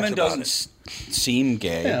he talks Lemon about doesn't it. Seem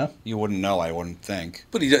gay. Yeah. You wouldn't know, I wouldn't think.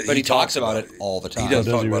 But he talks about it all the time. He does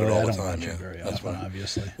talk about it really? all the I don't time. watch Yeah, it very that's often, fine.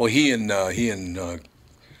 obviously. Well, he and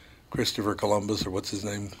Christopher Columbus, or what's his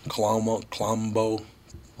name, Colombo.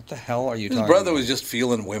 What the hell are you talking about? His brother was just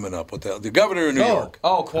feeling women up. The governor of New York.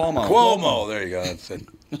 Oh, Cuomo. Cuomo. There you go. That's it.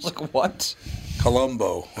 I was like, what?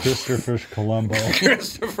 Colombo. Christopher Colombo.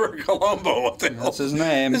 Christopher Colombo. What the hell? That's his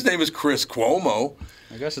name. His name is Chris Cuomo.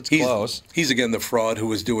 I guess it's close. He's again the fraud who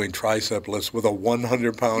was doing tricep lifts with a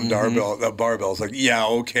 100-pound barbell. It's like, yeah,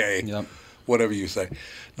 okay. Yep. Whatever you say.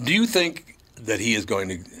 Do you think that he is going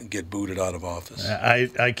to get booted out of office?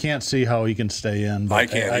 I can't see how he can stay in. But I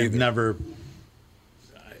can't I've either. never.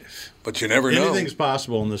 But you never know. Anything's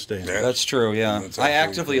possible in this day. Yeah. That's true, yeah. That's I absolutely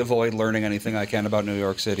actively true. avoid learning anything I can about New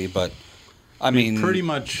York City, but I mean, Pretty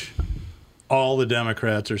much all the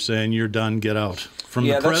Democrats are saying you're done, get out. From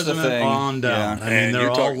Yeah, the that's the president thing. on down. Yeah. I mean, And they're you're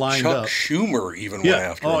all talking lined Chuck up. Schumer even went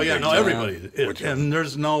after him. Oh, yeah, big no, time. everybody. Which- And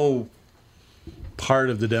there's no part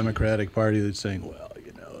of the Democratic Party that's saying, well,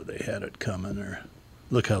 they had it coming, or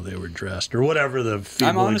look how they were dressed, or whatever the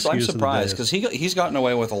feeble I'm excuse surprised of the day because he's gotten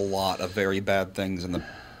away with a lot of very bad things in the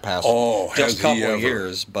past Oh, just has he couple ever? of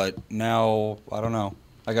years, but now I don't know.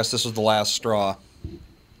 I guess this was the last straw.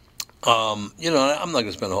 I'm not going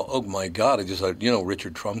to spend oh my God,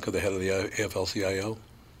 Richard Trumka, the head of the AFL-CIO?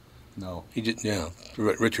 No.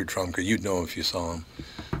 Richard Trumka, you'd know him if you saw him,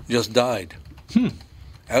 just died.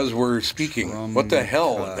 As we're speaking. What the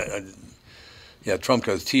hell? Trumka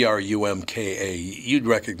is Trumka. You'd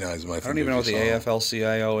recognize him, I think. I don't even know what the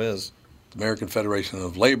AFL-CIO is. American Federation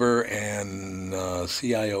of Labor, and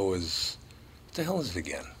CIO is, what the hell is it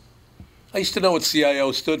again? I used to know what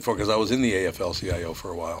CIO stood for because I was in the AFL-CIO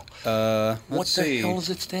for a while. What the hell does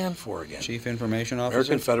it stand for again? Chief Information Officer?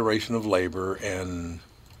 American Federation of Labor and...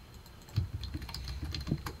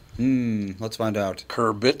 Let's find out.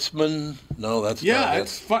 Kurbitzman? No, that's Yeah, not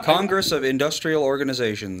it's it. fun. Congress of Industrial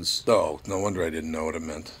Organizations. Oh, no wonder I didn't know what it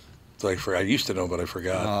meant. I used to know, but I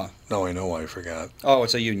forgot. Now I know why I forgot. Oh,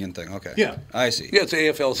 it's a union thing. Okay. Yeah. I see. Yeah, it's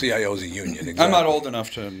AFL-CIO is a union. Exactly. I'm not old enough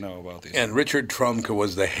to know about these. And Richard Trumka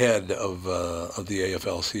was the head of the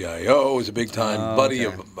AFL-CIO. He was a big-time buddy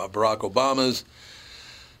of Barack Obama's.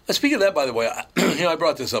 And speaking of that, by the way, I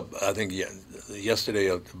brought this up, I think,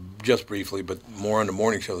 yesterday, just briefly, but more on the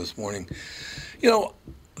morning show this morning.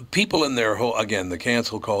 People in their whole, again, the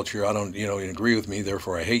cancel culture, I don't, you agree with me,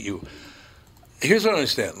 therefore I hate you. Here's what I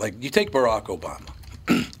understand. Like, you take Barack Obama.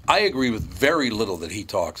 I agree with very little that he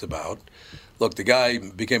talks about. Look, the guy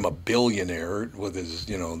became a billionaire with his,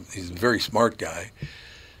 he's a very smart guy.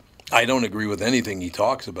 I don't agree with anything he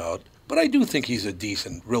talks about, but I do think he's a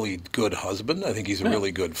decent, really good husband. I think he's a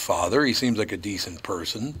really good father. He seems like a decent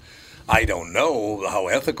person. I don't know how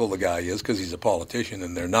ethical the guy is because he's a politician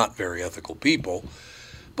and they're not very ethical people.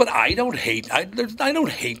 But I don't hate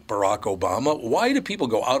Barack Obama. Why do people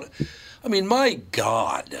go out? I mean, my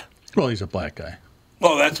God. Well, he's a black guy.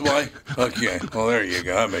 Oh, that's why? Okay. Well, there you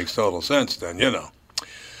go. That makes total sense then,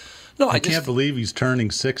 No, I can't believe he's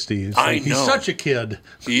turning 60. He's such a kid.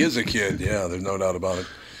 He is a kid, yeah. There's no doubt about it.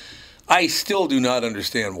 I still do not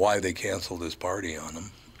understand why they canceled his party on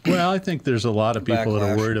him. Well, I think there's a lot of people that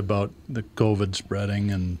are worried about the COVID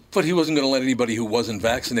spreading. But he wasn't going to let anybody who wasn't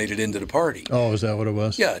vaccinated into the party. Oh, is that what it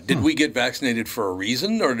was? Yeah. Did we get vaccinated for a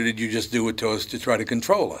reason, or did you just do it to us to try to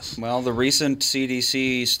control us? Well, the recent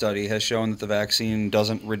CDC study has shown that the vaccine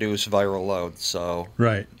doesn't reduce viral load, so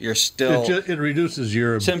right. You're still... It reduces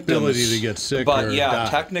your ability to get sick but or yeah, die.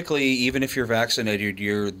 Technically, even if you're vaccinated,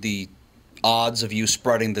 the odds of you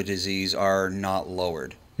spreading the disease are not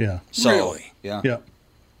lowered. Yeah. So, really? Yeah. Yeah.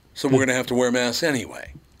 So we're going to have to wear masks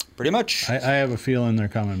anyway. Pretty much. I have a feeling they're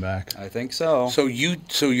coming back. I think so. So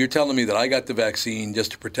you're telling me that I got the vaccine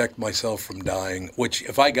just to protect myself from dying, which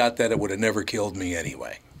if I got that, it would have never killed me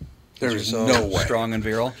anyway. There's no way. Strong and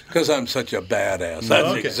virile? Because I'm such a badass.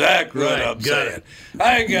 That's exactly what I'm saying.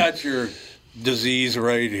 I got your disease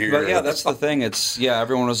right here. But yeah, that's the thing.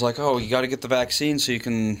 Everyone was like, "Oh, you got to get the vaccine so you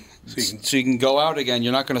can go out again.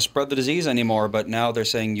 You're not going to spread the disease anymore." But now they're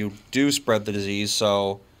saying you do spread the disease,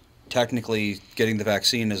 so technically getting the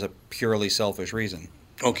vaccine is a purely selfish reason.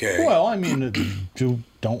 Okay. Well, I mean, you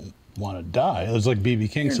don't want to die. It's like B.B.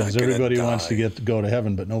 King says, everybody wants to go to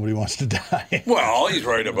heaven, but nobody wants to die. Well, he's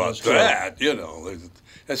right about that.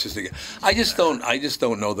 That's just I just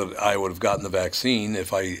don't know that I would have gotten the vaccine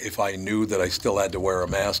if I knew that I still had to wear a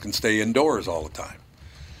mask and stay indoors all the time.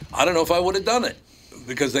 I don't know if I would have done it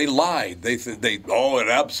because they lied. It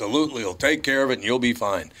absolutely will take care of it and you'll be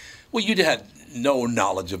fine. Well, you had no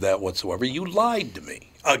knowledge of that whatsoever. You lied to me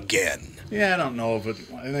again. Yeah, I don't know if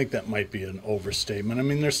I think that might be an overstatement. I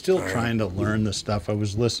mean, they're still trying to learn this stuff. I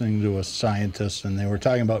was listening to a scientist, and they were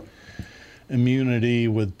talking about immunity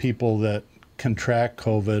with people that contract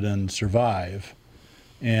COVID and survive.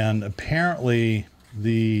 And apparently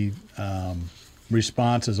the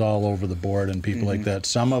response is all over the board and people like that.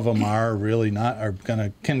 Some of them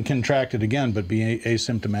can contract it again but be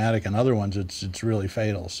asymptomatic, and other ones it's really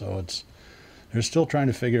fatal. So they're still trying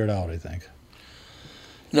to figure it out, I think.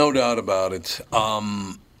 No doubt about it.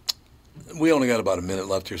 We only got about a minute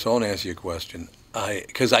left here, so I want to ask you a question.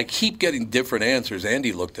 Because I keep getting different answers.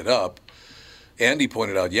 Andy looked it up. Andy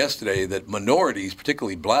pointed out yesterday that minorities,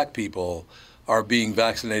 particularly black people, are being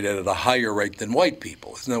vaccinated at a higher rate than white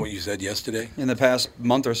people. Isn't that what you said yesterday? In the past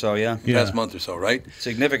month or so, yeah. Past month or so, right?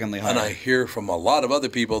 Significantly higher. And I hear from a lot of other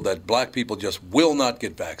people that black people just will not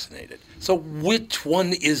get vaccinated. So which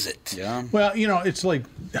one is it? Yeah. Well, it's like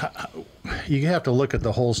you have to look at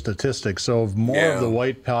the whole statistic. So if more of the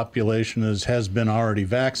white population has been already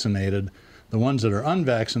vaccinated, the ones that are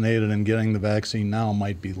unvaccinated and getting the vaccine now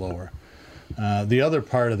might be lower. The other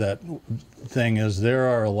part of that thing is there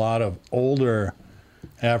are a lot of older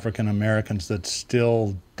African Americans that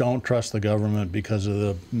still don't trust the government because of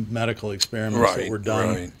the medical experiments that were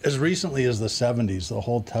done as recently as the 70s, the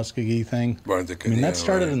whole Tuskegee thing. That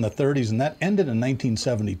started in the 30s and that ended in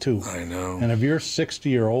 1972. I know. And if you're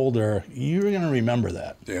 60 or older, you're going to remember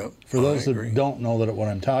that. Yeah. For those that don't know what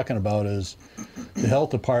I'm talking about is the health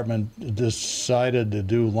department decided to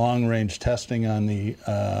do long-range testing on the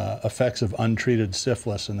effects of untreated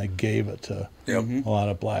syphilis, and they gave it to a lot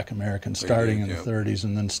of black Americans starting in the 30s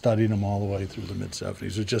and then studied them all the way through the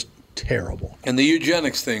mid-70s. It's just terrible. And the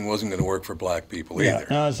eugenics thing wasn't going to work for black people either.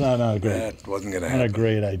 No, it's not great. That wasn't going to happen. Not a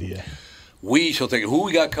great idea. We shall take it. Who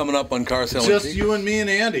we got coming up on Car Selling? Just you and me and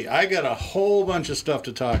Andy. I got a whole bunch of stuff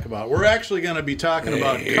to talk about. We're actually going to be talking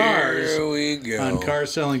about cars on Car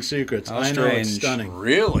Selling Secrets. I know, it's stunning.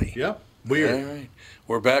 Really? Yep. Weird. All right.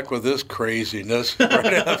 We're back with this craziness right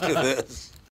after this.